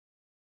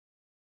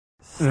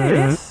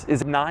This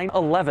is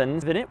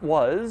 9/11 than it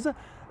was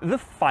the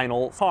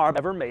final car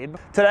ever made.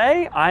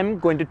 Today, I'm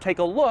going to take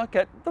a look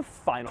at the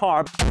final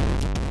car.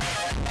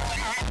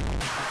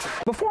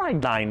 Before I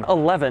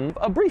 9/11,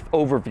 a brief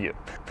overview.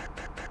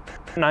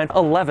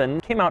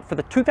 9/11 came out for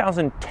the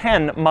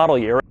 2010 model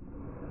year.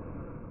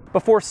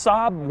 Before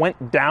Saab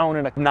went down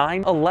in a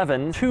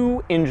 9/11,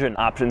 two engine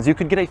options. You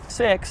could get a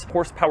 6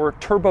 horsepower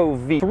turbo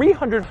V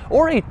 300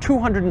 or a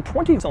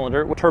 220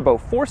 cylinder with turbo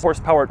 4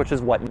 horsepower, which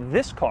is what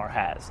this car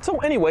has. So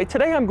anyway,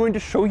 today I'm going to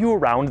show you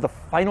around the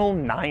final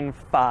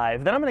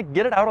 9.5. Then I'm going to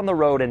get it out on the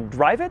road and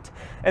drive it.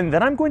 And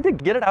then I'm going to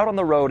get it out on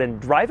the road and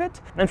drive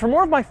it. And for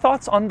more of my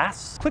thoughts on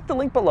this, click the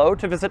link below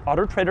to visit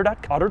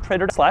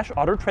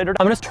autotrader.com/autotrader.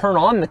 I'm going to turn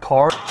on the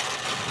car.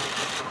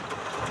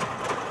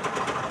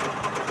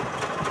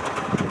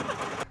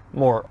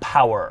 More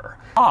power.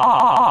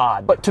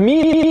 But to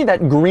me,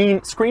 that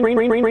green screen,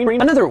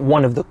 another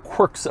one of the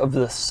quirks of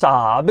the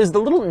Saab is the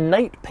little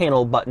night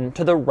panel button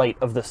to the right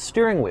of the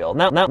steering wheel.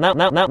 Now,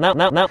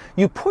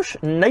 you push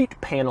night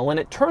panel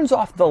and it turns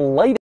off the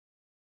light.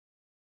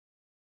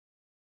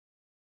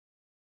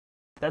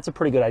 That's a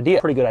pretty good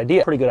idea.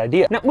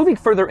 Now, moving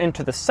further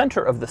into the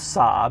center of the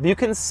Saab, you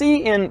can see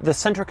in the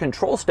center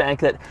control stack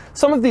that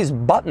some of these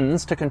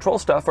buttons to control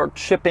stuff are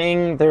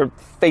chipping, they're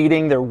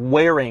fading, they're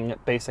wearing,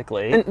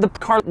 basically. And the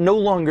car no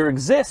longer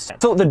exists.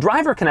 So the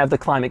driver can have the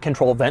climate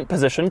control vent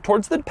positioned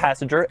towards the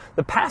passenger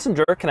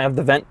can have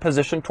the vent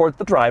positioned towards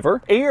the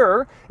driver.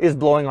 Air is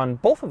blowing on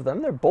both of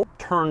them. They're both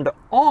turned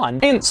on.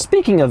 And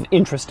speaking of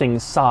interesting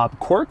Saab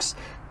quirks,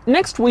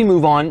 next, we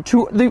move on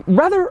to the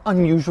rather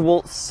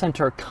unusual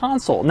center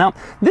console. Now,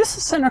 this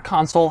center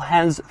console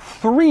has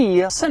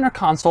three center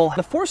console.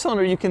 The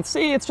 4-cylinder, you can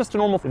see it's just a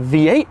normal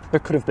V8. There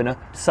could have been a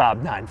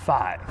Saab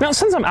 9.5. Now,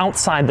 since I'm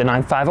outside the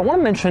 9.5, I want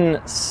to mention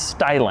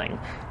styling.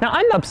 Now,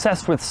 I'm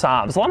obsessed with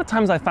Saabs. A lot of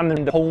times I find them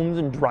in homes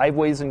and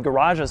driveways and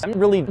garages. I'm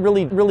really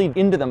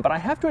into them, but I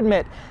have to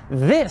admit,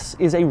 this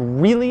is a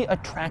really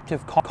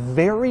attractive car.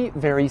 Very,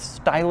 very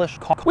stylish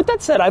car. With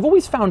that said, I've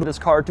always found this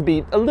car to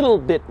be a little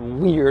bit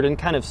weird and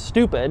kind of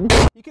stupid.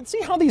 You can see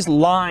how these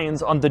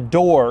lines on the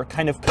door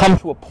kind of come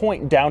to a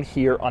point down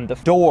here on the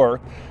door.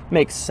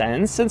 Makes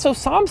sense. And so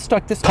Saab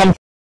stuck this.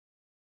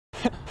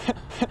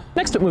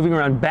 Next up, moving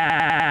around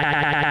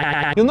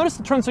back, you'll notice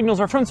the turn signals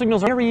are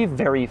very,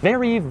 very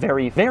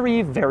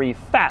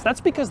fast.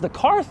 That's because the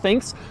car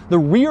thinks the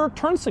rear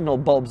turn signal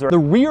bulbs are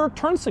And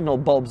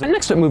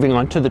next up, moving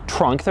on to the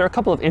trunk, there are a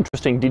couple of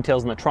interesting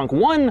details in the trunk.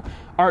 One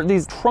are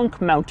these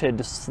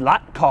trunk-mounted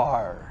slot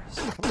cars.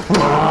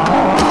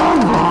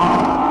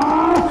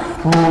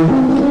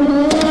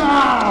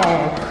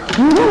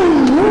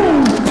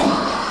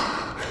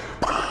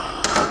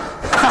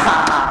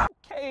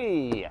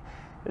 Okay,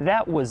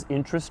 that was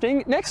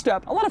interesting. Next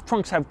up, a lot of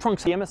trunks have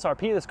trunks. The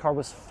MSRP of this car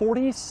was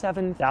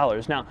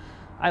 $47. Now,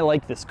 I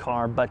like this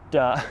car, but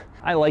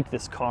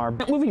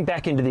moving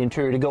back into the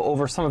interior to go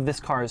over some of this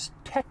car's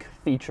tech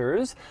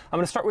features, I'm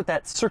going to start with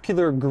that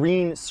circular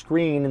green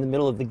screen in the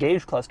middle of the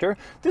gauge cluster.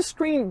 This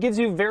screen gives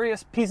you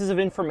various pieces of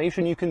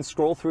information you can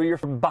scroll through your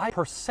by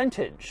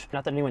percentage.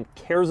 Not that anyone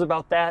cares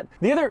about that.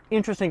 The other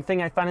interesting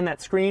thing I found in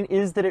that screen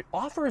is that it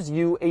offers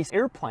you an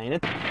airplane.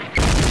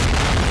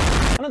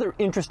 Another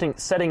interesting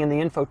setting in the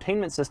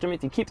infotainment system,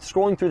 if you keep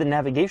scrolling through the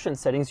navigation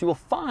settings, you will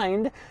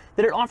find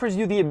that it offers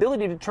you the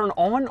ability to turn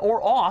on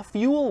or off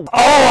fuel.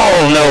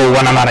 Oh no,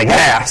 when I'm out of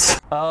gas!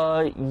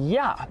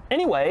 Yeah.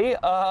 Anyway,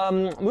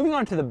 moving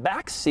on to the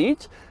back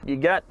seat. You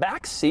got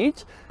back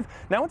seat.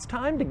 Now it's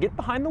time to get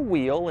behind the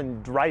wheel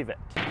and drive it.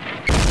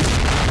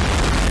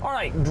 All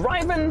right,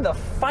 driving the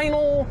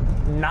final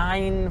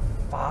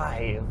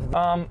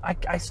 9.5.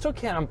 I still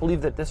can't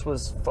believe that this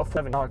was a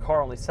 $7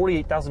 car only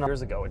 48,000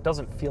 years ago. It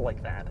doesn't feel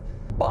like that.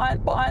 But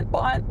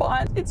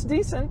it's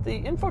decent.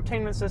 The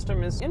infotainment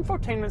system.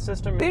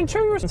 The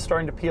interior is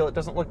starting to peel. It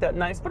doesn't look that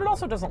nice, but it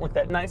also doesn't look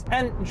that nice.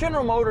 And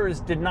General Motors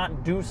did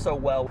not do so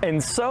well.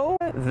 And so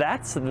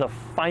that's the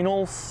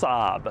final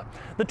Saab.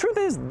 The truth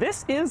is,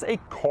 this is a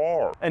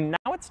car. And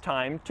now it's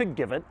time to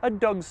give it a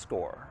Doug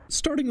score.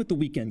 Starting with the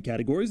weekend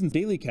categories and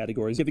daily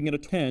categories, giving it a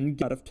 10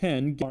 out of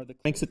 10,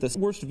 makes it the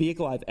worst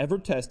vehicle I've ever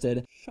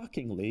tested.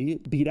 Shockingly,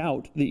 beat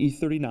out the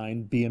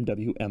E39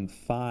 BMW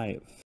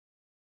M5.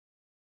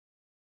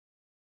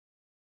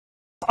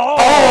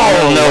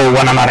 Oh no,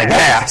 when I'm out of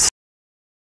gas!